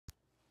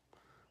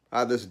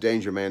Hi, this is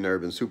DangerMan, the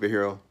Urban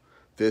Superhero.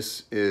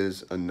 This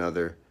is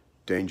another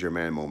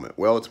DangerMan moment.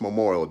 Well, it's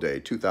Memorial Day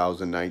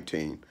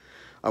 2019.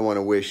 I want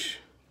to wish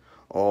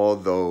all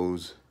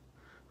those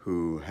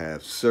who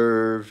have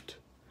served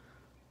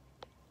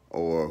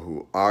or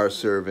who are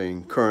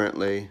serving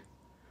currently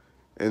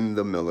in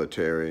the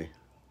military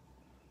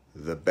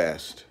the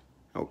best,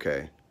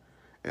 okay?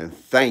 And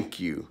thank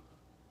you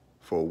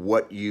for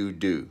what you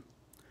do.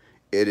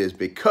 It is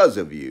because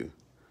of you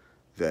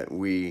that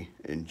we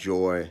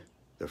enjoy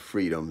the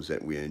freedoms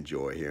that we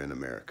enjoy here in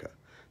America.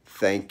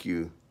 Thank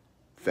you,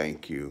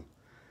 thank you.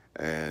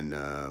 And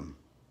I'm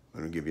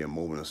going to give you a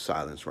moment of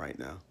silence right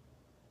now.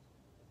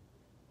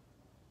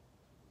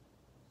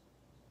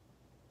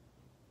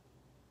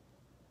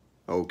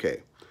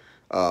 Okay.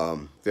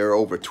 There are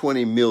over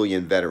 20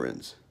 million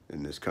veterans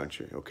in this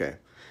country, okay?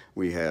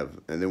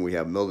 And then we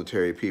have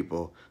military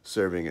people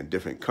serving in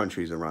different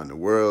countries around the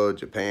world,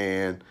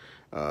 Japan,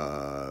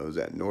 was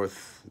that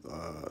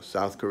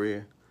South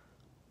Korea?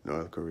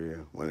 North Korea,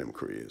 one of them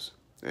Koreas.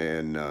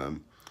 And,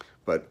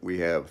 but we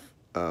have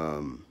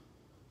the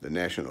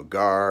National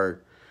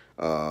Guard.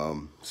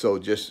 So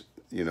just,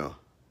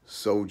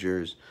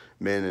 soldiers,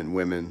 men and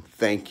women,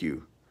 thank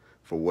you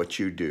for what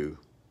you do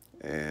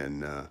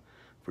and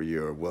for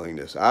your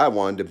willingness. I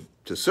wanted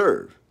to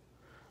serve,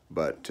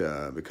 but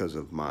because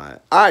of my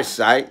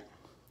eyesight,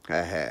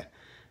 I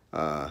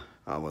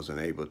wasn't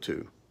able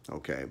to.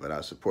 Okay, but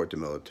I support the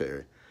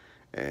military,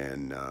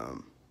 and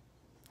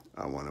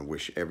I want to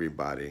wish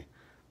everybody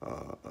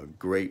a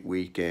great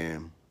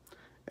weekend,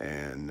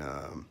 and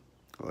I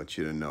want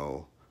you to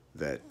know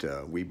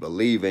that we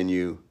believe in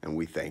you and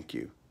we thank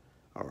you.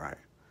 All right.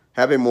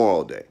 Happy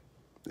Memorial Day.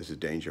 This is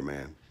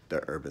DangerMan,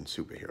 the Urban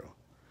Superhero.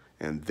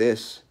 And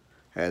this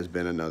has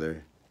been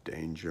another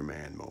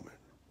DangerMan moment.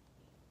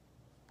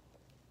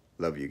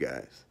 Love you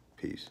guys.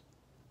 Peace.